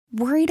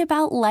Worried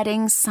about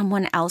letting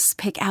someone else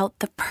pick out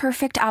the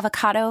perfect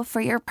avocado for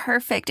your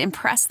perfect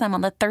impress them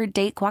on the third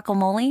date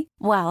guacamole?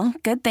 Well,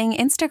 good thing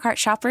Instacart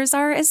shoppers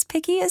are as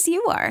picky as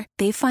you are.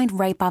 They find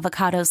ripe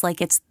avocados like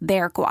it's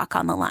their guac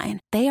on the line.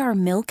 They are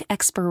milk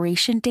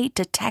expiration date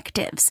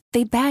detectives.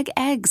 They bag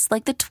eggs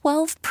like the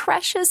 12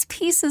 precious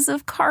pieces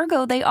of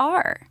cargo they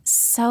are.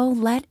 So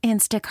let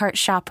Instacart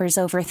shoppers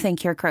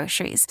overthink your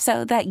groceries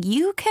so that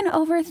you can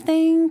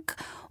overthink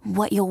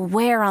what you'll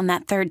wear on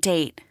that third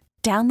date.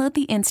 Download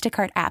the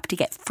Instacart app to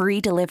get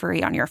free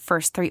delivery on your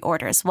first 3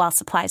 orders while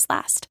supplies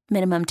last.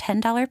 Minimum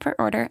 $10 per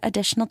order.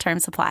 Additional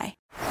terms apply.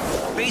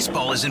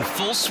 Baseball is in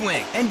full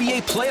swing.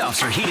 NBA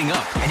playoffs are heating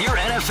up, and your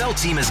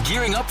NFL team is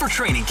gearing up for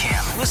training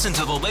camp. Listen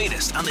to the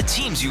latest on the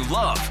teams you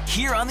love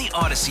here on the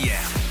Odyssey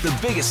app. The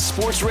biggest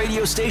sports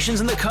radio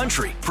stations in the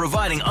country,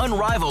 providing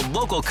unrivaled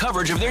local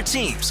coverage of their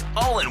teams,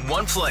 all in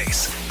one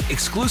place.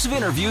 Exclusive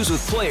interviews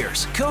with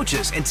players,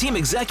 coaches, and team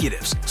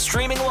executives,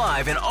 streaming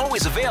live and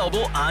always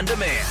available on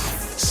demand.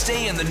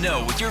 Stay in the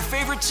know with your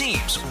favorite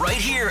teams right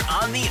here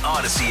on the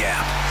Odyssey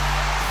app.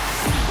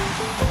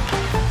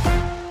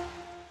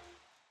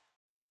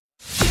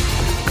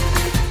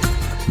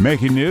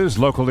 Making news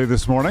locally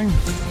this morning.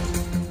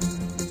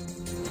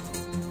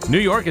 New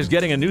York is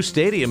getting a new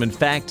stadium, in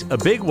fact, a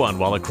big one,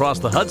 while across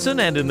the Hudson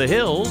and in the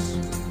hills.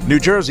 New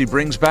Jersey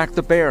brings back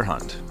the bear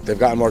hunt. They've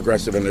gotten more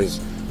aggressive and there's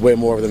way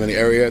more of them in the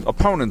area.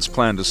 Opponents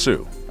plan to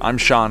sue. I'm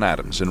Sean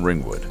Adams in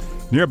Ringwood.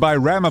 Nearby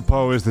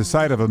Ramapo is the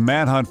site of a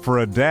manhunt for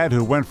a dad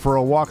who went for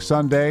a walk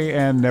Sunday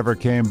and never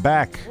came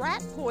back.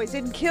 Rat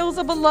poison kills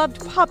a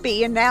beloved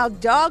puppy, and now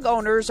dog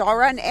owners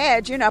are on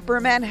edge in Upper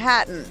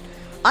Manhattan.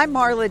 I'm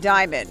Marla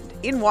Diamond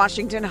in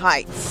Washington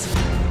Heights.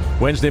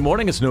 Wednesday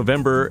morning, it's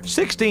November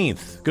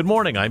 16th. Good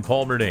morning, I'm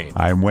Paul Murnane.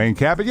 I'm Wayne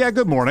Cabot. Yeah,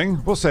 good morning.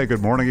 We'll say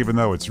good morning, even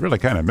though it's really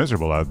kind of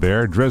miserable out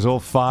there. Drizzle,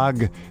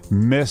 fog,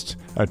 mist,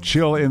 a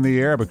chill in the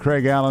air, but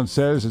Craig Allen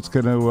says it's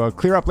going to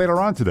clear up later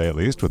on today, at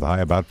least, with a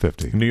high about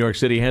 50. New York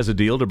City has a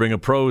deal to bring a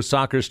pro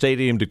soccer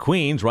stadium to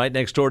Queens, right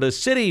next door to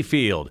Citi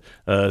Field.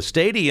 A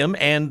stadium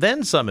and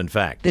then some, in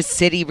fact. The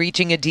city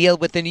reaching a deal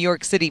with the New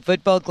York City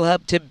Football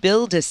Club to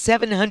build a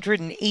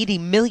 $780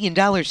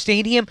 million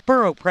stadium.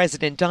 Borough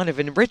President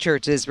Donovan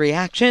Richards is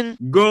reaction.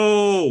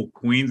 Go!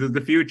 Queens is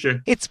the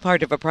future. It's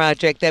part of a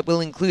project that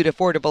will include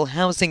affordable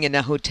housing and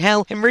a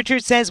hotel, and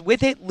Richards says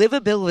with it,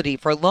 livability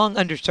for long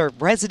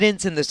underserved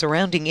residents in the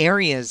surrounding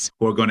areas.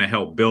 We're going to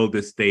help build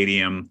this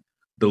stadium,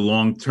 the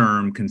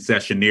long-term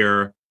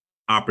concessionaire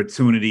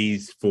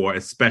opportunities for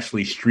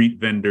especially street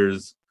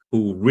vendors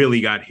who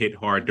really got hit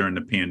hard during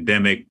the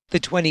pandemic. The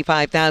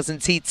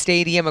 25,000-seat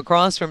stadium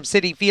across from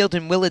Citi Field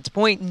in Willets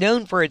Point,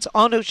 known for its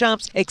auto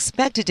shops,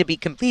 expected to be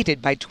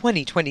completed by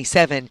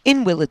 2027.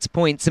 In Willets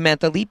Point,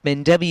 Samantha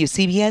Liebman,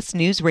 WCBS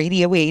News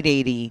Radio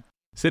 880.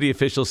 City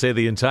officials say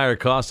the entire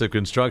cost of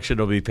construction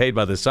will be paid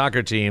by the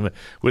soccer team,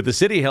 with the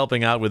city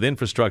helping out with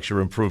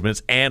infrastructure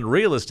improvements and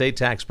real estate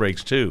tax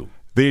breaks, too.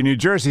 The New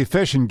Jersey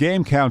Fish and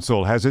Game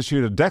Council has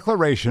issued a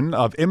declaration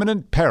of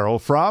imminent peril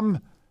from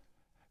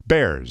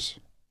bears,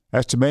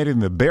 estimating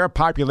the bear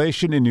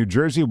population in New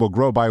Jersey will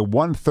grow by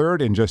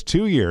 1/3 in just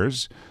 2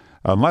 years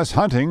unless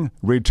hunting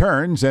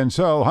returns, and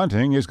so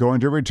hunting is going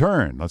to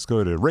return. Let's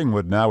go to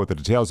Ringwood now with the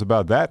details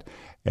about that,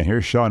 and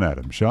here's Sean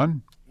Adams.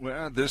 Sean?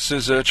 Well, this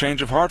is a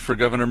change of heart for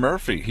Governor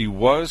Murphy. He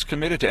was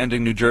committed to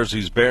ending New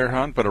Jersey's bear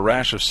hunt, but a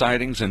rash of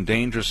sightings and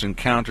dangerous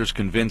encounters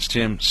convinced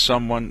him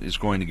someone is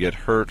going to get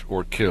hurt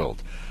or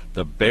killed.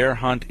 The bear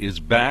hunt is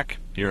back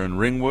here in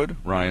Ringwood.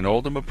 Ryan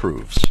Oldham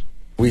approves.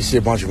 We see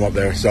a bunch of them up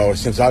there. So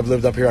since I've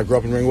lived up here, I grew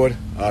up in Ringwood.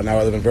 Now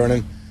I live in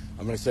Vernon.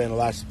 I'm going to say in the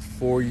last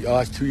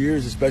 2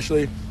 years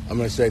especially, I'm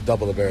going to say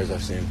double the bears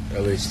I've seen,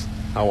 at least.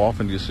 How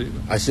often do you see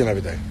them? I see them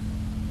every day.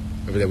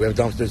 Every day. We have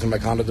dumpsters in my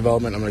condo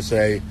development. I'm going to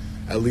say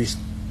at least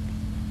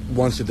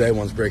once a day,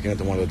 one's breaking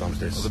into one of the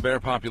dumpsters. Well, the bear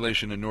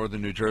population in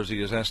northern New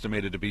Jersey is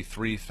estimated to be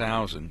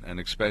 3,000 and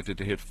expected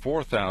to hit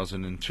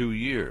 4,000 in 2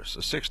 years.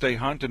 A 6-day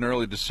hunt in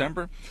early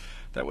December,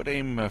 that would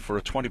aim for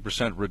a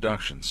 20%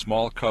 reduction.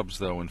 Small cubs,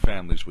 though, and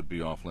families would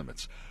be off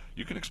limits.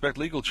 You can expect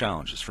legal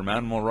challenges from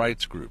animal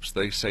rights groups.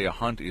 They say a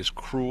hunt is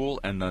cruel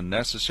and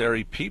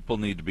unnecessary. People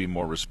need to be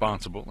more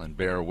responsible and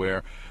bear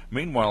aware.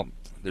 Meanwhile,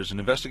 there's an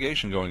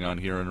investigation going on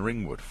here in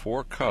Ringwood.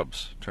 4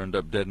 cubs turned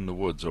up dead in the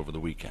woods over the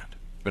weekend.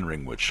 In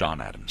Ringwood,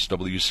 Sean Adams,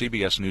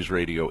 WCBS News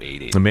Radio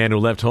 880. A man who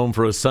left home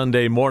for a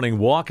Sunday morning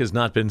walk has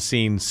not been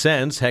seen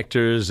since.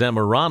 Hector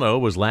Zamorano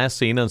was last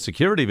seen on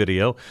security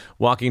video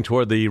walking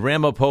toward the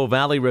Ramapo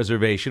Valley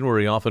Reservation,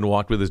 where he often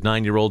walked with his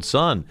 9-year-old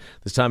son.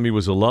 This time he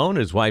was alone.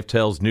 His wife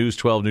tells News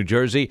 12 New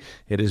Jersey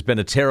it has been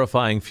a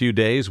terrifying few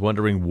days,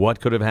 wondering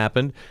what could have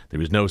happened. There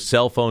was no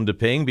cell phone to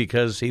ping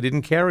because he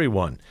didn't carry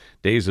one.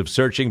 Days of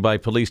searching by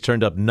police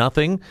turned up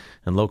nothing,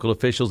 and local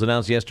officials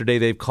announced yesterday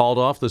they've called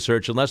off the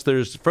search unless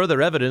there's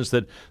further evidence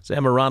that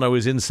Zamorano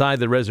is inside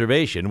the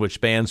reservation, which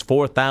spans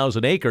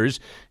 4,000 acres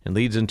and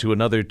leads into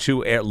another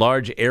 2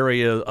 large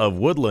area of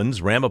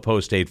woodlands, Ramapo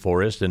State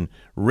Forest and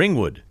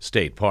Ringwood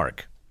State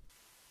Park.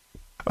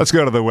 Let's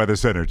go to the Weather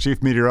Center.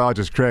 Chief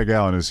Meteorologist Craig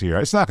Allen is here.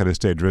 It's not going to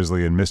stay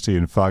drizzly and misty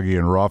and foggy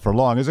and raw for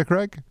long, is it,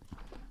 Craig?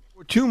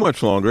 Too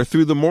much longer.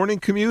 Through the morning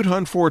commute,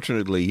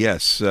 unfortunately,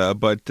 yes.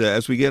 But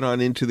as we get on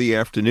into the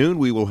afternoon,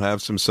 we will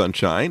have some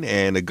sunshine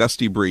and a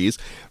gusty breeze.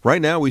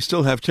 Right now, we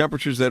still have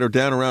temperatures that are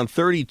down around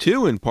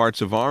 32 in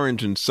parts of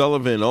Orange and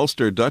Sullivan,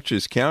 Ulster,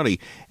 Dutchess County.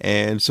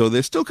 And so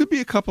there still could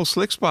be a couple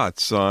slick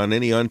spots on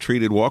any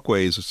untreated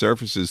walkways or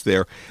surfaces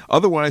there.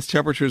 Otherwise,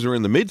 temperatures are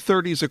in the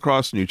mid-30s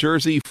across New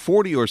Jersey,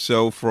 40 or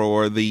so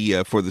for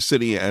the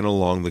city and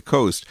along the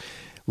coast.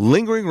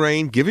 Lingering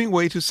rain giving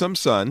way to some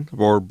sun,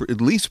 or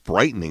at least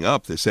brightening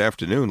up this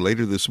afternoon,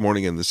 later this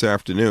morning and this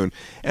afternoon,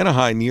 and a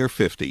high near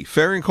 50.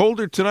 Faring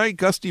colder tonight,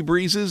 gusty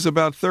breezes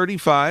about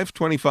 35,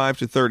 25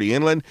 to 30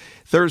 inland.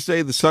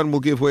 Thursday, the sun will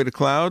give way to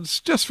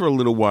clouds just for a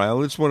little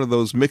while. It's one of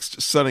those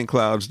mixed sun and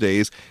clouds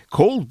days.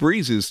 Cold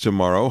breezes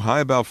tomorrow, high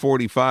about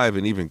 45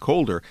 and even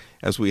colder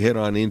as we head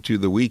on into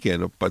the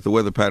weekend, but the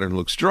weather pattern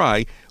looks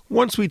dry.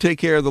 Once we take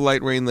care of the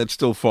light rain that's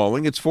still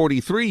falling, it's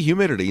 43,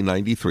 humidity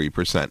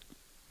 93%.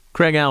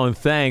 Craig Allen,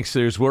 thanks.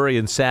 There's worry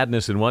and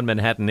sadness in one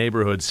Manhattan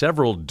neighborhood.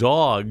 Several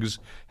dogs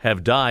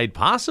have died,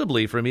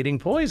 possibly from eating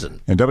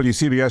poison. And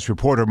WCBS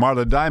reporter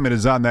Marla Diamond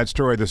is on that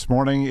story this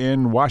morning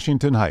in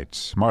Washington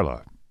Heights.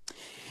 Marla.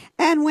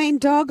 And Wayne,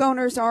 dog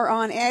owners are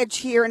on edge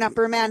here in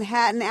Upper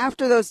Manhattan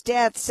after those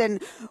deaths.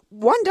 And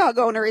one dog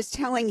owner is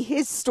telling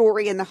his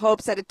story in the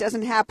hopes that it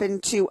doesn't happen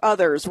to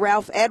others.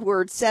 Ralph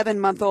Edwards,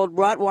 7-month-old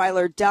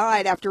Rottweiler,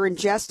 died after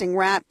ingesting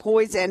rat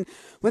poison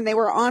when they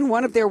were on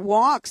one of their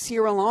walks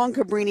here along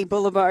Cabrini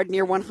Boulevard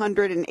near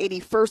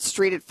 181st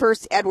Street. At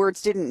first,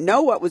 Edwards didn't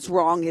know what was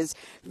wrong. His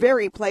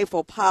very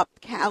playful pup,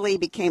 Callie,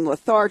 became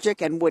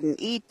lethargic and wouldn't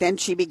eat. Then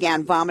she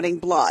began vomiting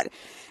blood.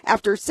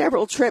 After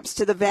several trips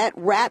to the vet,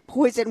 rat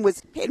poison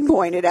was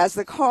pinpointed as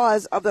the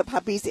cause of the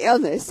puppy's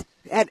illness,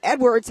 and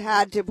Edwards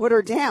had to put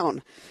her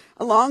down.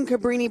 Along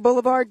Cabrini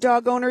Boulevard,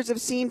 dog owners have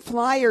seen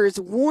flyers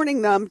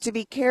warning them to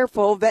be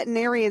careful.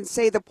 Veterinarians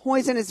say the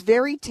poison is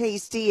very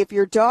tasty. If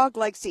your dog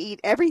likes to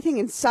eat everything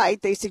in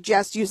sight, they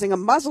suggest using a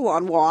muzzle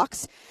on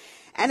walks.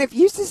 And if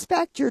you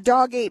suspect your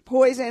dog ate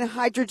poison,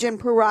 hydrogen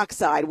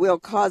peroxide will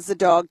cause the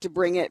dog to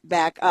bring it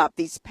back up.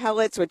 These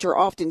pellets, which are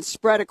often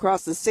spread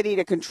across the city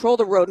to control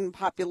the rodent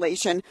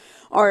population,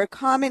 are a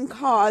common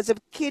cause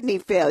of kidney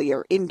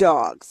failure in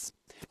dogs.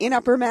 In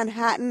Upper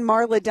Manhattan,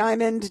 Marla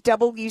Diamond,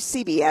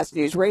 WCBS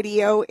News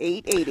Radio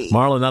 880.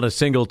 Marla, not a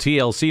single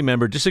TLC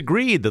member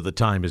disagreed that the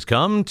time has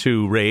come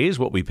to raise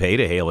what we pay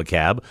to hail a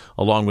cab,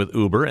 along with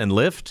Uber and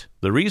Lyft.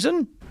 The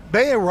reason?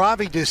 Bea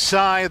Ravi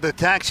Desai of the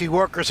Taxi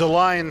Workers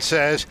Alliance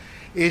says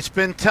it's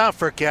been tough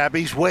for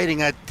cabbies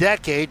waiting a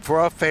decade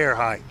for a fare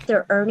hike.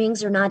 Their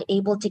earnings are not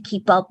able to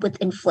keep up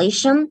with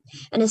inflation,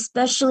 and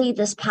especially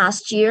this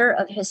past year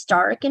of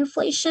historic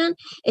inflation,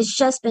 it's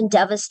just been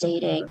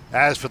devastating.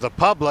 As for the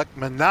public,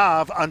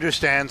 Manav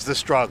understands the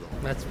struggle.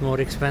 That's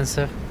more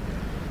expensive,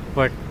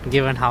 but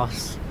given how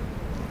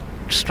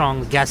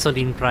strong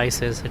gasoline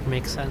prices, it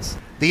makes sense.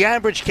 The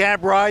average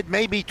cab ride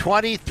may be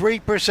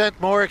 23%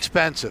 more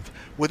expensive,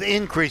 with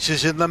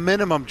increases in the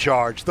minimum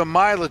charge, the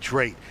mileage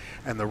rate,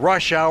 and the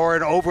rush hour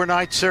and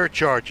overnight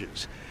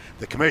surcharges.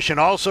 The commission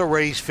also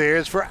raised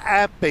fares for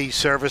app-based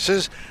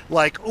services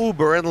like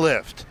Uber and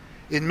Lyft.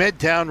 In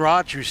Midtown,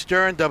 Roger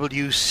Stern,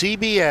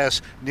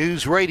 WCBS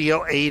News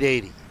Radio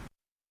 880.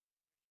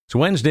 It's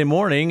Wednesday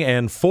morning,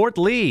 and Fort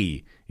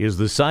Lee is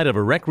the site of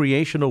a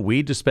recreational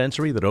weed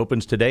dispensary that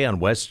opens today on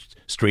West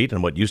Street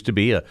in what used to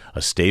be a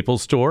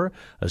Staples store.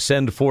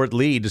 Ascend Fort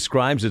Lee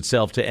describes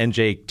itself to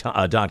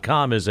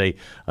NJ.com as a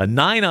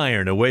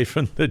 9-iron away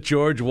from the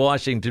George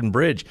Washington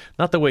Bridge.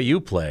 Not the way you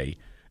play.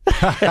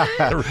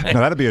 Right. No,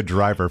 that'd be a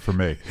driver for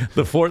me.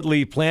 The Fort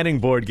Lee Planning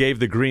Board gave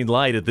the green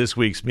light at this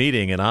week's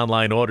meeting, and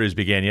online orders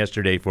began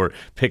yesterday for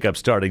pickup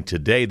starting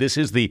today. This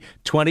is the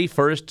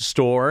 21st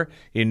store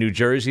in New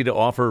Jersey to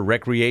offer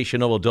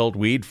recreational adult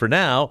weed. For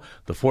now,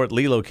 the Fort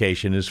Lee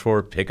location is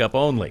for pickup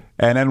only.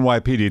 An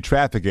NYPD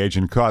traffic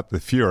agent caught the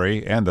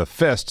fury and the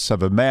fists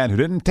of a man who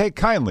didn't take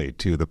kindly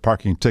to the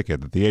parking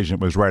ticket that the agent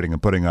was writing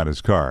and putting on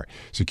his car.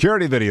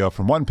 Security video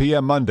from 1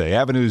 p.m. Monday,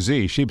 Avenue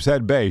Z,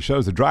 Sheepshead Bay,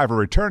 shows the driver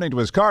returning to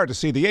his car to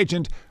see the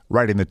agent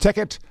writing the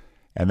ticket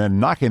and then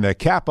knocking the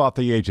cap off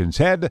the agent's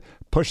head,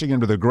 pushing him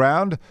to the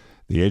ground.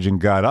 The agent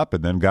got up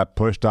and then got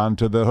pushed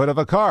onto the hood of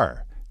a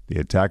car. The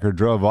attacker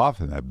drove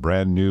off in that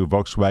brand new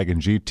Volkswagen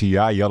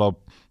GTI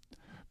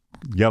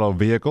yellow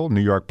vehicle,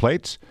 New York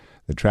plates.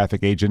 The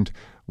traffic agent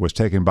was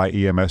taken by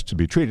EMS to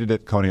be treated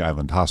at Coney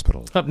Island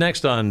Hospital. Up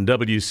next on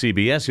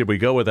WCBS, here we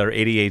go with our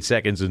 88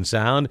 seconds in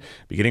sound,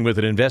 beginning with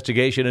an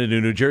investigation into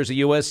New Jersey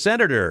U.S.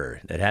 Senator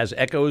that has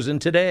echoes in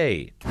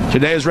today.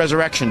 Today is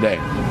Resurrection Day.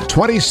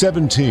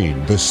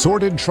 2017, the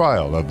sordid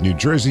trial of New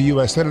Jersey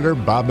U.S. Senator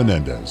Bob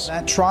Menendez.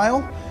 That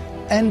trial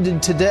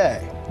ended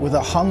today with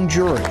a hung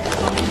jury.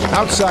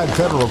 Outside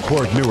federal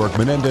court Newark,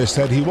 Menendez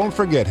said he won't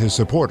forget his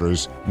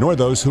supporters, nor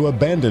those who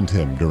abandoned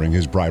him during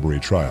his bribery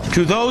trial.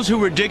 To those who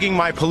were digging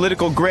my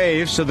political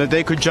grave so that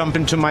they could jump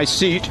into my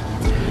seat,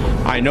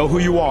 I know who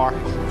you are,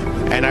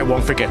 and I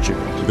won't forget you.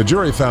 The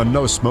jury found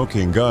no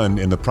smoking gun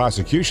in the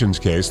prosecution's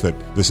case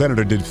that the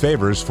senator did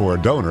favors for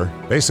a donor.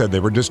 They said they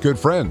were just good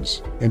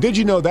friends. And did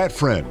you know that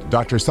friend,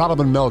 Dr.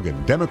 Solomon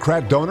Melgen,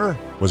 Democrat donor,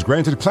 was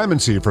granted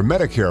clemency for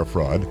Medicare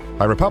fraud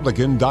by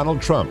Republican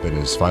Donald Trump in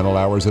his final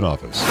hours in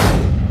office.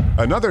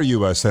 Another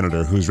U.S.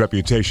 senator whose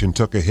reputation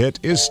took a hit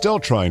is still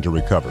trying to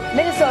recover.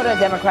 Minnesota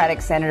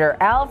Democratic Senator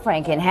Al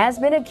Franken has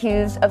been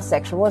accused of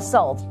sexual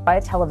assault by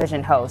a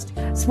television host.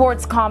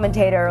 Sports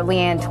commentator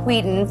Leanne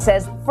Tweeden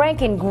says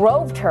Franken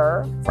groved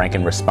her.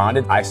 Franken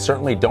responded, "I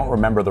certainly don't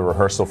remember the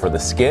rehearsal for the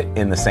skit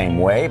in the same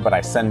way, but I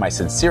send my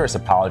sincerest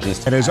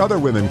apologies." And as other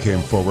women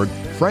came forward,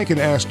 Franken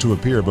asked to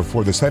appear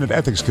before the Senate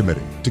Ethics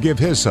Committee to give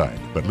his side.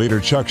 But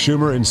leader Chuck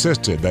Schumer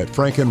insisted that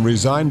Franken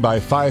resign by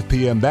 5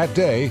 p.m. that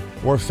day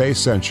or face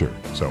censure.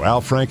 So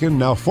Al Franken,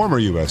 now former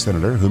U.S.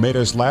 Senator, who made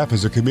us laugh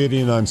as a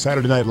comedian on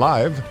Saturday Night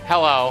Live.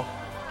 Hello,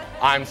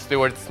 I'm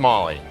Stuart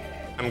Smalley.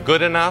 I'm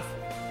good enough,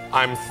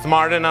 I'm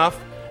smart enough,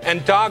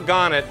 and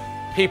doggone it,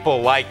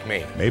 people like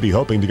me. Maybe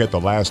hoping to get the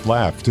last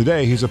laugh.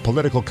 Today, he's a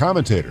political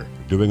commentator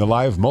doing a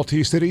live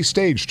multi-city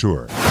stage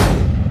tour.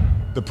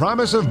 The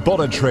promise of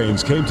bullet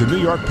trains came to New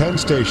York Penn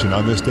Station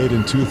on this date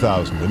in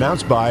 2000,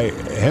 announced by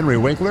Henry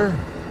Winkler.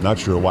 Not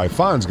sure why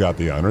Fonz got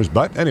the honors,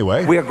 but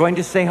anyway. We are going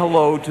to say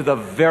hello to the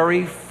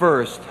very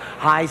first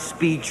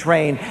high-speed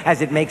train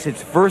as it makes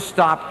its first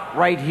stop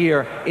right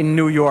here in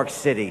New York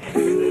City.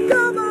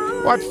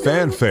 What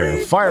fanfare,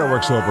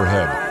 fireworks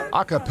overhead,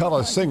 a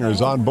cappella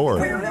singers on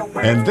board,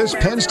 and this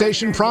Penn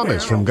Station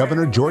promise from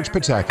Governor George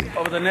Pataki.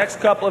 Over the next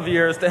couple of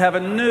years to have a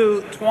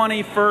new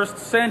 21st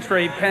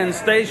century Penn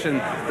Station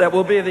that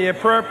will be the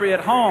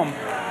appropriate home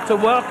to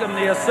welcome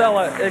the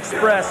Acela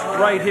Express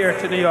right here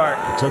to New York.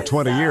 It took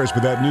 20 years,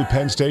 but that new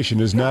Penn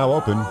Station is now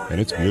open, and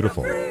it's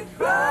beautiful.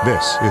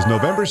 This is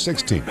November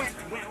 16th.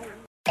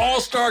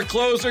 All-star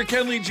closer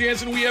Kenley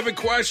Jansen, we have a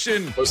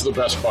question. What's the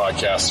best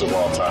podcast of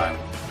all time?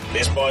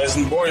 Baseball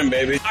isn't boring,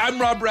 baby.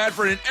 I'm Rob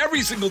Bradford, and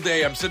every single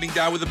day I'm sitting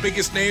down with the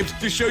biggest names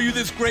to show you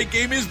this great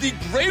game is the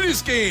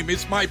greatest game.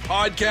 It's my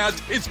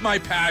podcast. It's my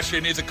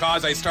passion. It's a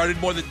cause I started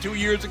more than 2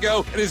 years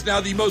ago and is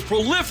now the most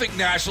prolific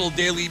national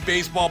daily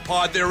baseball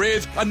pod there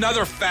is.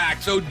 Another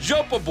fact, so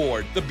jump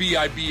aboard the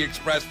BIB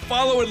Express.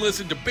 Follow and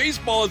listen to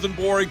Baseball Isn't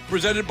Boring,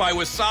 presented by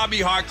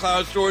Wasabi Hot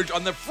Cloud Storage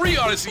on the free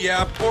Odyssey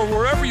app or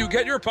wherever you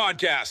get your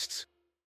podcasts.